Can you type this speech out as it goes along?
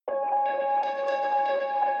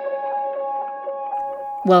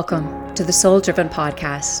Welcome to the Soul Driven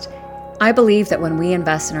Podcast. I believe that when we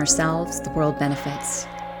invest in ourselves, the world benefits.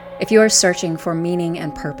 If you are searching for meaning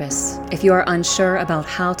and purpose, if you are unsure about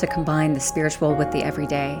how to combine the spiritual with the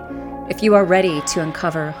everyday, if you are ready to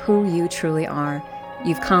uncover who you truly are,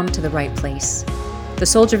 you've come to the right place. The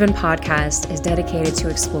Soul Driven Podcast is dedicated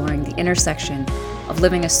to exploring the intersection of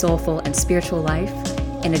living a soulful and spiritual life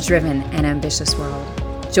in a driven and ambitious world.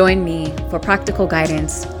 Join me for practical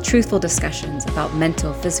guidance, truthful discussions about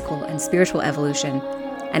mental, physical, and spiritual evolution,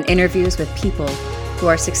 and interviews with people who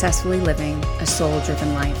are successfully living a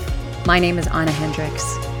soul-driven life. My name is Anna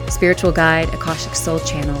Hendricks, spiritual guide, Akashic Soul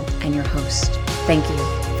Channel, and your host. Thank you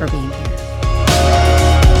for being here.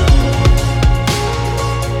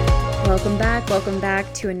 Welcome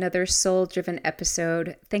back to another soul-driven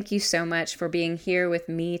episode. Thank you so much for being here with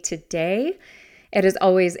me today. It is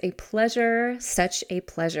always a pleasure, such a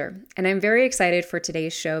pleasure. And I'm very excited for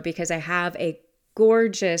today's show because I have a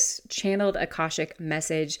gorgeous channeled Akashic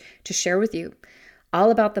message to share with you.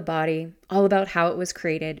 All about the body, all about how it was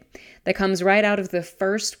created, that comes right out of the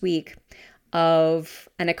first week of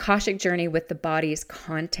an Akashic journey with the body's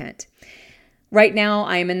content. Right now,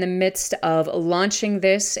 I am in the midst of launching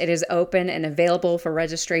this. It is open and available for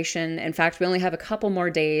registration. In fact, we only have a couple more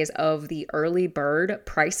days of the early bird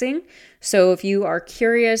pricing. So if you are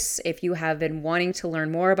curious, if you have been wanting to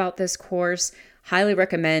learn more about this course, highly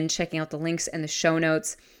recommend checking out the links in the show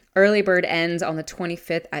notes. Early bird ends on the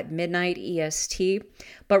 25th at midnight EST,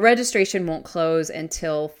 but registration won't close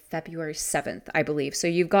until February 7th, I believe. So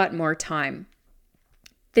you've got more time.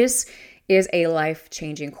 This is a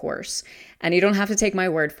life-changing course. And you don't have to take my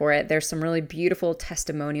word for it. There's some really beautiful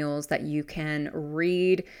testimonials that you can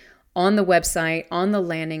read on the website, on the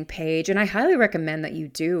landing page. And I highly recommend that you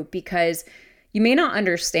do, because you may not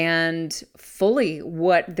understand fully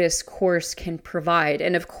what this course can provide.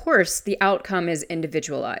 And of course, the outcome is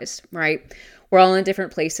individualized, right? We're all in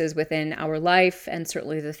different places within our life and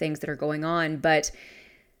certainly the things that are going on. But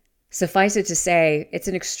suffice it to say, it's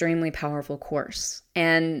an extremely powerful course.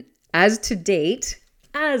 And as of today,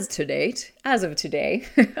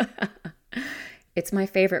 it's my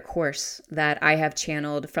favorite course that I have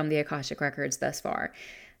channeled from the Akashic Records thus far,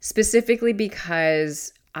 specifically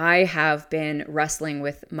because I have been wrestling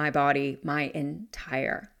with my body my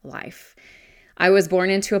entire life. I was born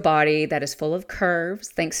into a body that is full of curves,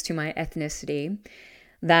 thanks to my ethnicity,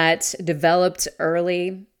 that developed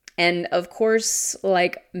early. And of course,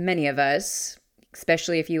 like many of us,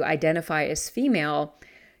 especially if you identify as female,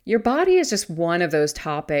 your body is just one of those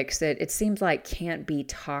topics that it seems like can't be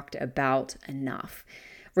talked about enough.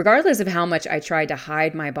 Regardless of how much I tried to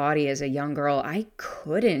hide my body as a young girl, I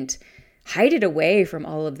couldn't hide it away from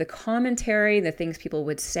all of the commentary, the things people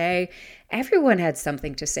would say. Everyone had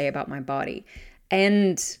something to say about my body.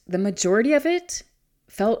 And the majority of it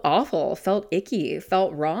felt awful, felt icky,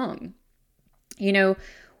 felt wrong. You know,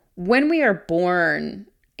 when we are born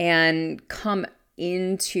and come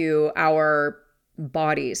into our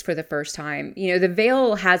bodies for the first time, the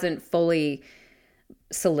veil hasn't fully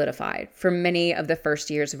solidified for many of the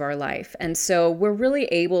first years of our life. And so we're really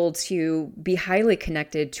able to be highly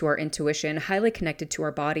connected to our intuition, highly connected to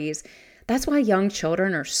our bodies. That's why young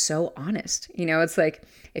children are so honest. It's like,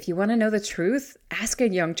 if you want to know the truth, ask a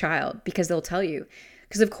young child, because they'll tell you.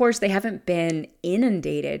 Because of course they haven't been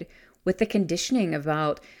inundated with the conditioning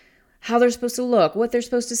about how they're supposed to look, what they're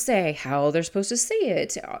supposed to say, how they're supposed to say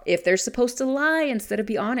it, if they're supposed to lie instead of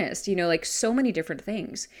be honest, like so many different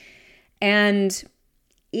things. And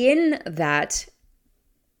in that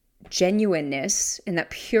genuineness, in that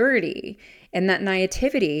purity, and that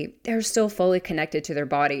naivety, they're still fully connected to their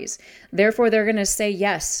bodies. Therefore, they're going to say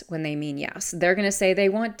yes when they mean yes. They're going to say they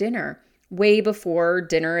want dinner way before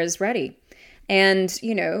dinner is ready. And,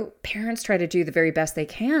 parents try to do the very best they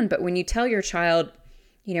can. But when you tell your child,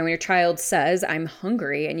 when your child says, "I'm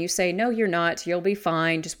hungry," and you say, "No, you're not, you'll be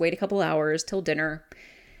fine, just wait a couple hours till dinner,"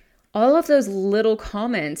 all of those little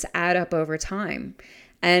comments add up over time.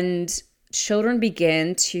 And children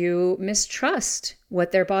begin to mistrust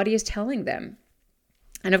what their body is telling them.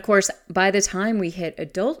 And of course, by the time we hit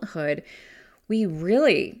adulthood, we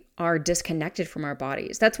really are disconnected from our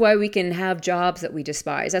bodies. That's why we can have jobs that we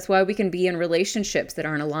despise. That's why we can be in relationships that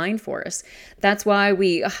aren't aligned for us. That's why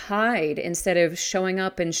we hide instead of showing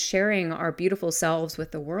up and sharing our beautiful selves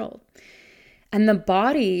with the world. And the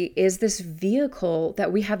body is this vehicle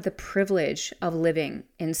that we have the privilege of living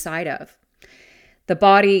inside of. The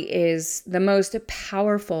body is the most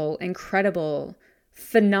powerful, incredible,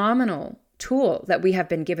 phenomenal tool that we have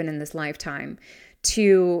been given in this lifetime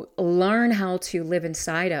to learn how to live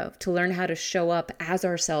inside of, to learn how to show up as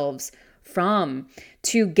ourselves from,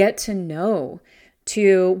 to get to know,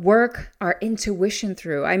 to work our intuition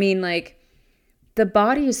through. I mean, like, the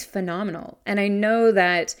body is phenomenal. And I know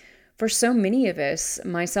that for so many of us,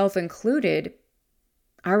 myself included,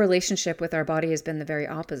 our relationship with our body has been the very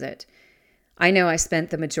opposite. I know I spent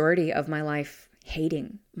the majority of my life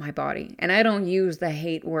hating my body. And I don't use the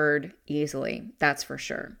hate word easily, that's for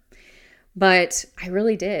sure. But I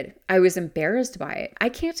really did. I was embarrassed by it. I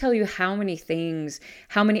can't tell you how many things,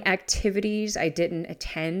 how many activities I didn't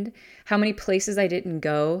attend, how many places I didn't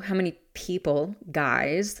go, how many people,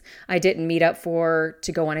 guys, I didn't meet up for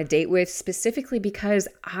to go on a date with, specifically because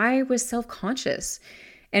I was self-conscious.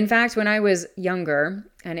 In fact, when I was younger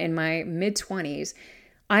and in my mid-20s,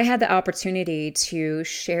 I had the opportunity to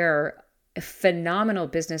share a phenomenal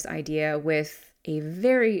business idea with a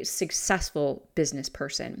very successful business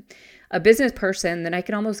person. A business person that I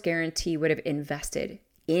can almost guarantee would have invested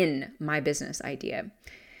in my business idea.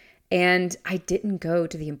 And I didn't go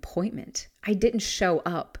to the appointment. I didn't show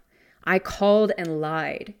up. I called and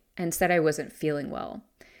lied and said I wasn't feeling well.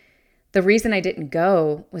 The reason I didn't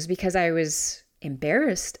go was because I was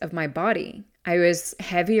embarrassed of my body. I was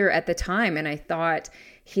heavier at the time, and I thought,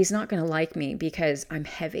 he's not going to like me because I'm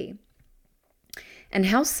heavy. And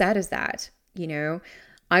how sad is that? You know,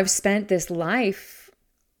 I've spent this life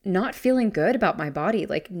not feeling good about my body,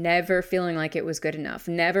 like never feeling like it was good enough,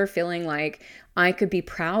 never feeling like I could be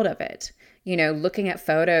proud of it, you know, looking at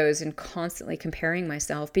photos and constantly comparing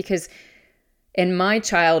myself, because in my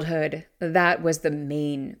childhood, that was the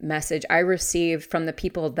main message I received from the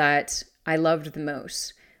people that I loved the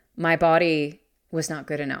most. My body was not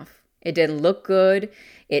good enough. It didn't look good.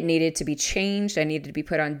 It needed to be changed. I needed to be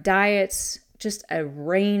put on diets, just a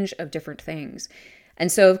range of different things.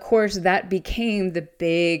 And so, of course, that became the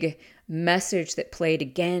big message that played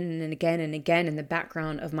again and again and again in the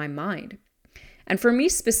background of my mind. And for me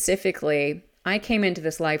specifically, I came into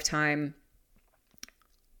this lifetime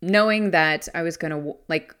knowing that I was going to,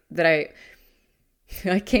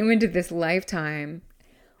 I came into this lifetime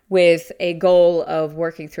with a goal of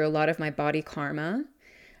working through a lot of my body karma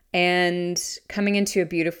and coming into a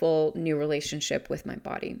beautiful new relationship with my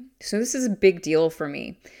body. So this is a big deal for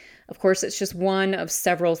me. Of course, it's just one of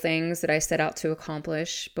several things that I set out to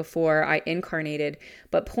accomplish before I incarnated.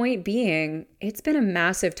 But point being, it's been a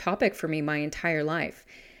massive topic for me my entire life.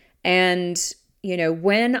 And, you know,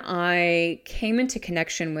 when I came into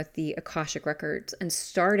connection with the Akashic records and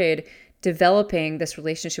started developing this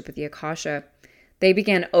relationship with the Akasha, they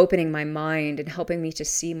began opening my mind and helping me to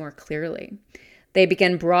see more clearly. They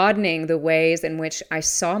began broadening the ways in which I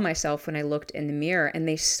saw myself when I looked in the mirror, and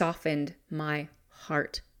they softened my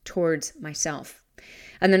heart towards myself.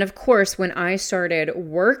 And then, of course, when I started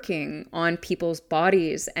working on people's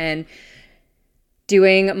bodies and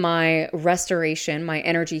doing my restoration, my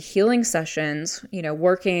energy healing sessions, you know,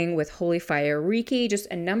 working with Holy Fire, Reiki, just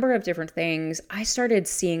a number of different things, I started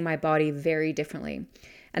seeing my body very differently.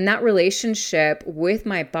 And that relationship with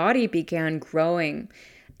my body began growing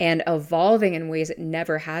and evolving in ways it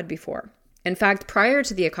never had before. In fact, prior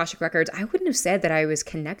to the Akashic records, I wouldn't have said that I was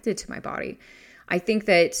connected to my body. I think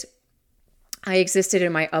that I existed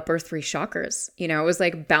in my upper three chakras. You know, it was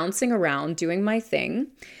like bouncing around, doing my thing.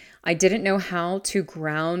 I didn't know how to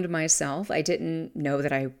ground myself. I didn't know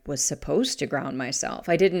that I was supposed to ground myself.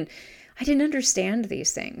 I didn't understand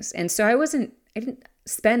these things. And so I didn't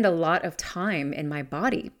spend a lot of time in my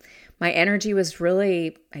body. My energy was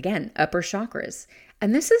really, again, upper chakras.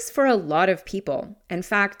 And this is for a lot of people. In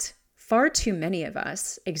fact, far too many of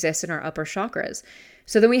us exist in our upper chakras.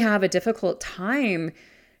 So then we have a difficult time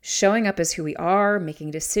showing up as who we are, making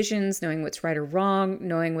decisions, knowing what's right or wrong,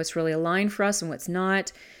 knowing what's really aligned for us and what's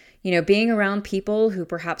not. You know, being around people who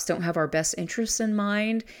perhaps don't have our best interests in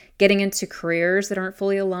mind, getting into careers that aren't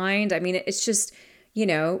fully aligned. I mean, it's just, you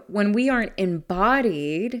know, when we aren't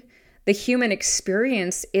embodied, the human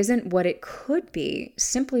experience isn't what it could be,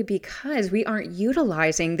 simply because we aren't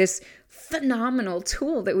utilizing this phenomenal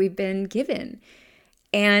tool that we've been given.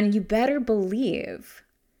 And you better believe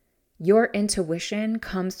your intuition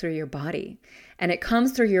comes through your body. And it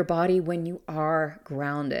comes through your body when you are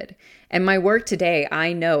grounded. And my work today,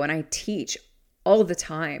 I know, and I teach all the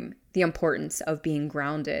time the importance of being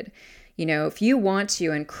grounded. You know, if you want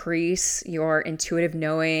to increase your intuitive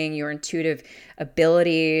knowing, your intuitive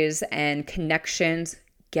abilities and connections,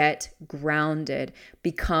 get grounded,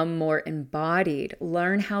 become more embodied,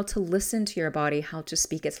 learn how to listen to your body, how to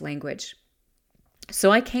speak its language. So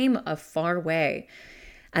I came a far way.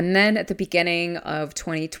 And then at the beginning of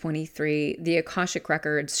 2023, the Akashic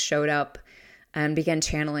records showed up and began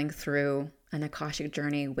channeling through an Akashic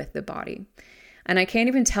journey with the body. And I can't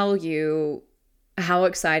even tell you how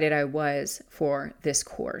excited I was for this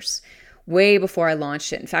course. way before I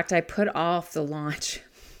launched it. In fact, I put off the launch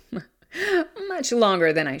much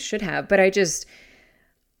longer than I should have, but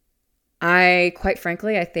I quite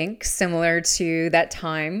frankly, I think similar to that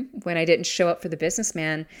time when I didn't show up for the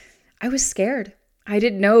businessman, I was scared. I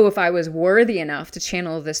didn't know if I was worthy enough to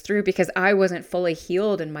channel this through because I wasn't fully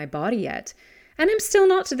healed in my body yet. And I'm still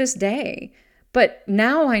not to this day. But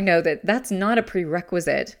now I know that that's not a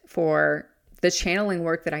prerequisite for the channeling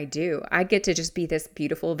work that I do. I get to just be this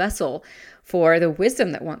beautiful vessel for the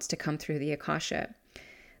wisdom that wants to come through the Akasha.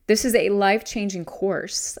 This is a life-changing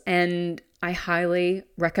course, and I highly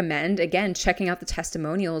recommend, again, checking out the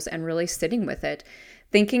testimonials and really sitting with it,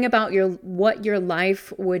 thinking about what your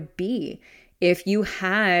life would be if you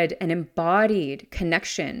had an embodied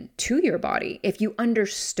connection to your body, if you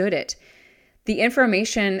understood it. The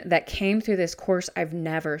information that came through this course I've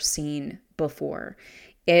never seen before.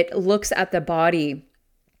 It looks at the body.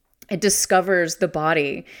 It discovers the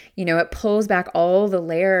body. It pulls back all the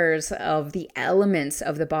layers of the elements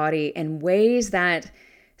of the body in ways that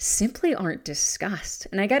simply aren't discussed.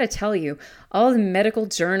 And I got to tell you, all the medical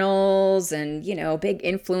journals and, big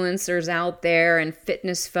influencers out there and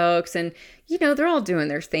fitness folks, and, they're all doing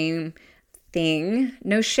their thing,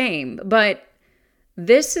 no shame. But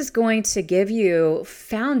this is going to give you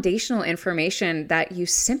foundational information that you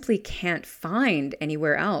simply can't find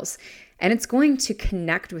anywhere else. And it's going to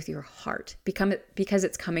connect with your heart because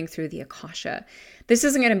it's coming through the Akasha. This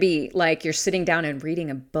isn't going to be like you're sitting down and reading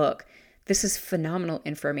a book. This is phenomenal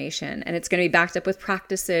information, and it's going to be backed up with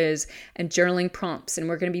practices and journaling prompts, and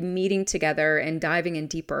we're going to be meeting together and diving in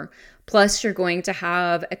deeper. Plus, you're going to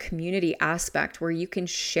have a community aspect where you can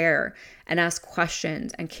share and ask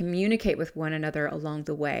questions and communicate with one another along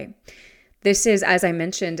the way. This is, as I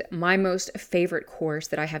mentioned, my most favorite course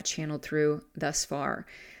that I have channeled through thus far,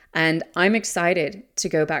 and I'm excited to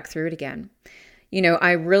go back through it again.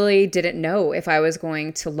 I really didn't know if I was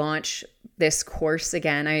going to launch this course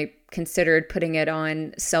again. I considered putting it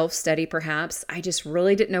on self-study perhaps. I just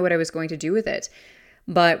really didn't know what I was going to do with it.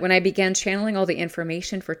 But when I began channeling all the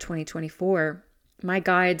information for 2024, my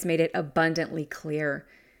guides made it abundantly clear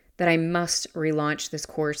that I must relaunch this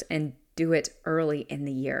course and do it early in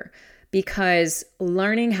the year. Because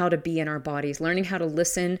learning how to be in our bodies, learning how to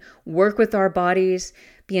listen, work with our bodies,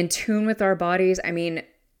 be in tune with our bodies,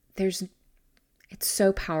 it's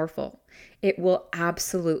so powerful. It will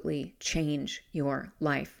absolutely change your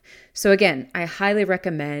life. So again, I highly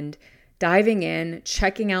recommend diving in,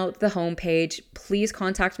 checking out the homepage. Please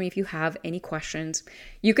contact me if you have any questions.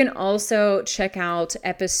 You can also check out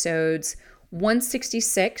episodes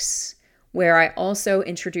 166, where I also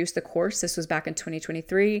introduced the course. This was back in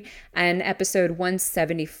 2023, and episode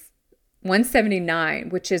 179,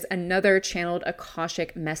 which is another channeled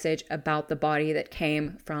Akashic message about the body that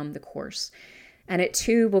came from the course. And it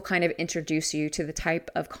too will kind of introduce you to the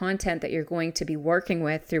type of content that you're going to be working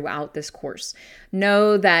with throughout this course.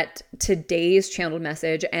 Know that today's channeled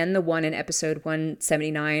message and the one in episode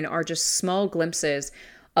 179 are just small glimpses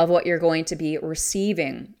of what you're going to be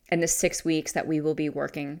receiving in the 6 weeks that we will be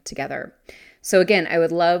working together. So again, I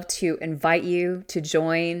would love to invite you to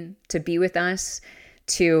join, to be with us,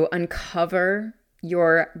 to uncover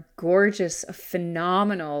your gorgeous,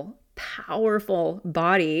 phenomenal, powerful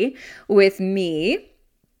body with me.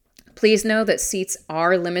 Please know that seats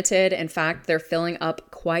are limited. In fact, they're filling up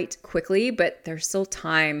quite quickly, but there's still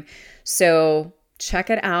time. So check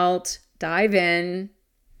it out, dive in,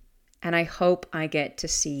 and I hope I get to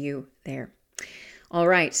see you there. All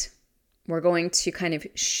right, we're going to kind of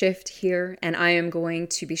shift here, and I am going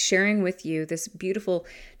to be sharing with you this beautiful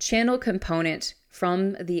channel component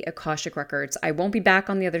from the Akashic Records. I won't be back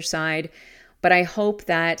on the other side, but I hope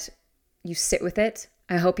that you sit with it.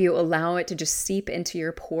 I hope you allow it to just seep into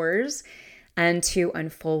your pores and to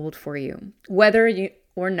unfold for you. Whether you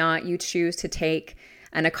or not you choose to take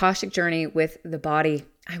an Akashic journey with the body,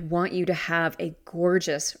 I want you to have a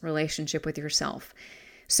gorgeous relationship with yourself.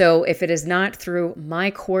 So if it is not through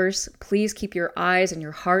my course, please keep your eyes and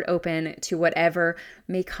your heart open to whatever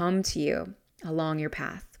may come to you along your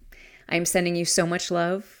path. I'm sending you so much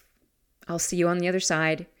love. I'll see you on the other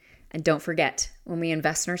side. And don't forget, when we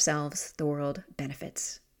invest in ourselves, the world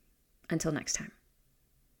benefits. Until next time.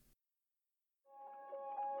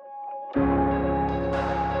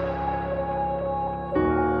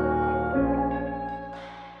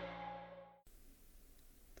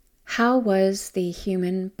 How was the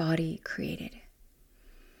human body created?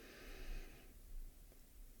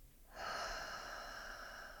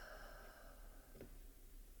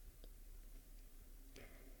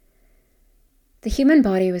 The human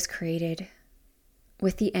body was created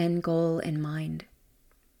with the end goal in mind.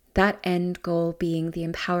 That end goal being the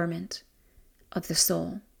empowerment of the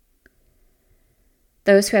soul.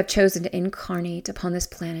 Those who have chosen to incarnate upon this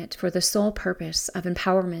planet for the sole purpose of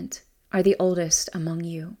empowerment are the oldest among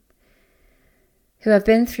you, who have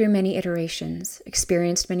been through many iterations,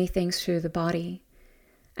 experienced many things through the body,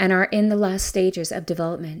 and are in the last stages of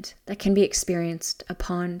development that can be experienced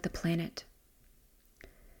upon the planet.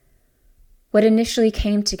 What initially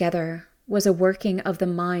came together was a working of the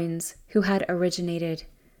minds who had originated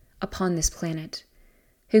upon this planet,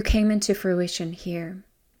 who came into fruition here.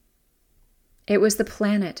 It was the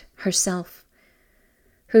planet herself,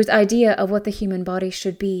 whose idea of what the human body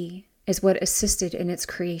should be is what assisted in its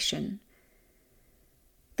creation.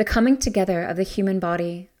 The coming together of the human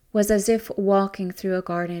body was as if walking through a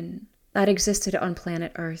garden that existed on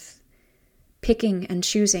planet Earth, picking and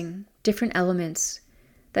choosing different elements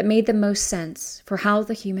that made the most sense for how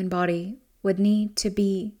the human body would need to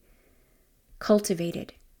be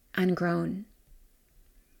cultivated and grown.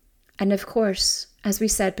 And of course, as we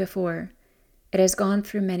said before, it has gone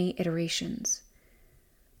through many iterations.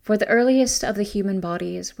 For the earliest of the human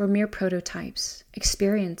bodies were mere prototypes,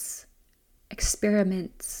 experiments,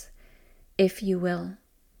 if you will.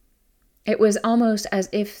 It was almost as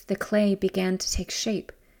if the clay began to take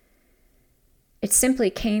shape. It simply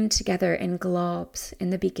came together in globs in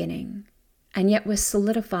the beginning, and yet was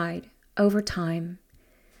solidified over time,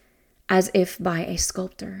 as if by a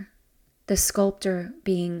sculptor, the sculptor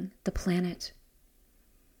being the planet.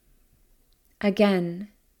 Again,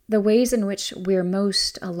 the ways in which we're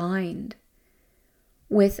most aligned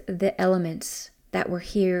with the elements that were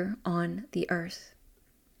here on the earth.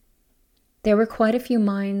 There were quite a few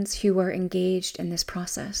minds who were engaged in this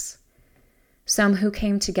process, some who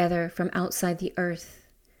came together from outside the earth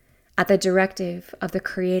at the directive of the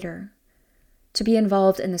Creator to be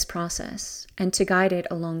involved in this process and to guide it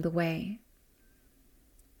along the way.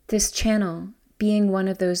 This channel being one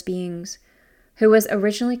of those beings who was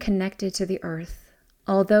originally connected to the earth,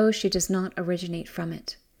 although she does not originate from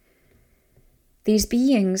it. These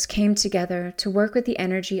beings came together to work with the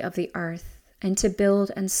energy of the earth and to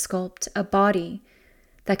build and sculpt a body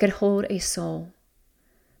that could hold a soul,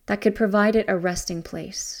 that could provide it a resting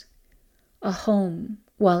place, a home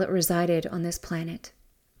while it resided on this planet.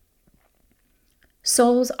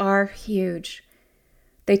 Souls are huge.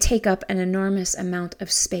 They take up an enormous amount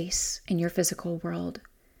of space in your physical world.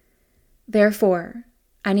 Therefore,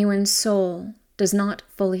 anyone's soul does not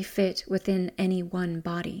fully fit within any one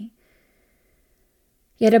body.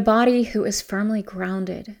 Yet a body who is firmly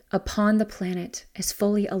grounded upon the planet is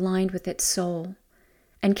fully aligned with its soul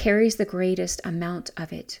and carries the greatest amount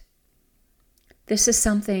of it. This is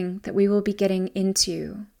something that we will be getting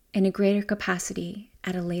into in a greater capacity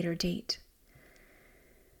at a later date.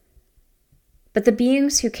 But the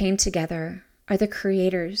beings who came together are the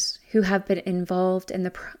creators who have been involved in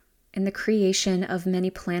the creation of many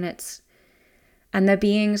planets, and the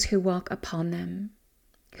beings who walk upon them,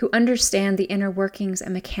 who understand the inner workings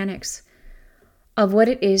and mechanics of what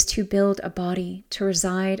it is to build a body to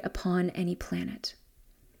reside upon any planet.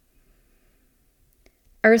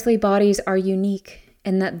 Earthly bodies are unique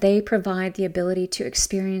in that they provide the ability to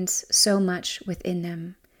experience so much within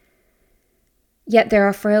them. Yet there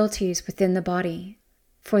are frailties within the body,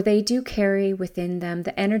 for they do carry within them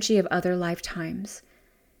the energy of other lifetimes,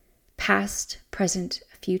 past, present,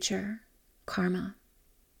 future, karma.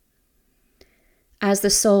 As the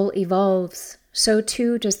soul evolves, so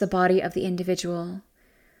too does the body of the individual,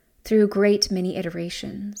 through great many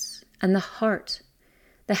iterations, and the heart,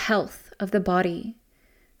 the health of the body,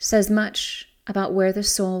 says much about where the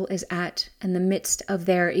soul is at in the midst of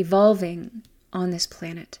their evolving on this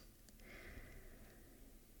planet.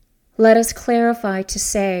 Let us clarify to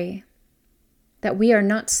say that we are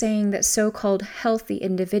not saying that so-called healthy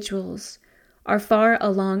individuals are far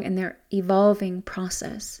along in their evolving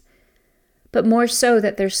process, but more so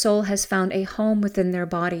that their soul has found a home within their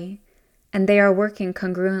body, and they are working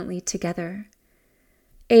congruently together,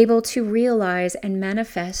 able to realize and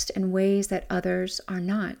manifest in ways that others are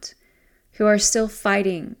not, who are still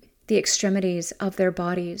fighting the extremities of their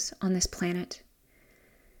bodies on this planet.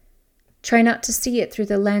 Try not to see it through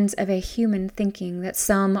the lens of a human thinking that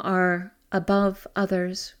some are above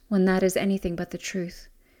others when that is anything but the truth.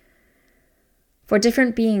 For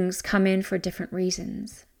different beings come in for different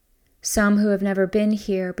reasons. Some who have never been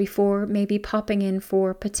here before may be popping in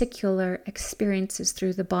for particular experiences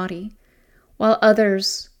through the body, while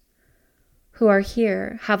others who are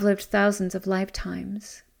here have lived thousands of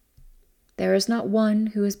lifetimes. There is not one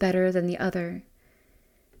who is better than the other.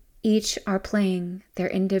 Each are playing their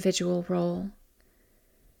individual role.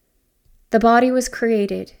 The body was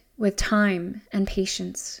created with time and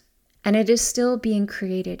patience, and it is still being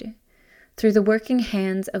created through the working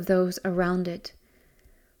hands of those around it,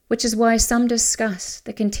 which is why some discuss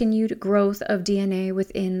the continued growth of DNA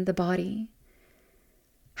within the body.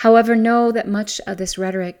 However, know that much of this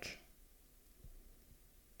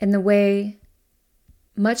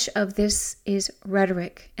is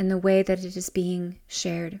rhetoric in the way that it is being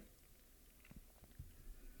shared.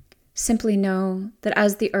 Simply know that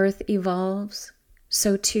as the earth evolves,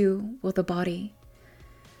 so too will the body.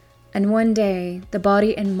 And one day, the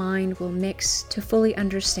body and mind will mix to fully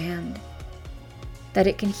understand that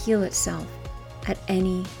it can heal itself at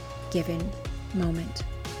any given moment.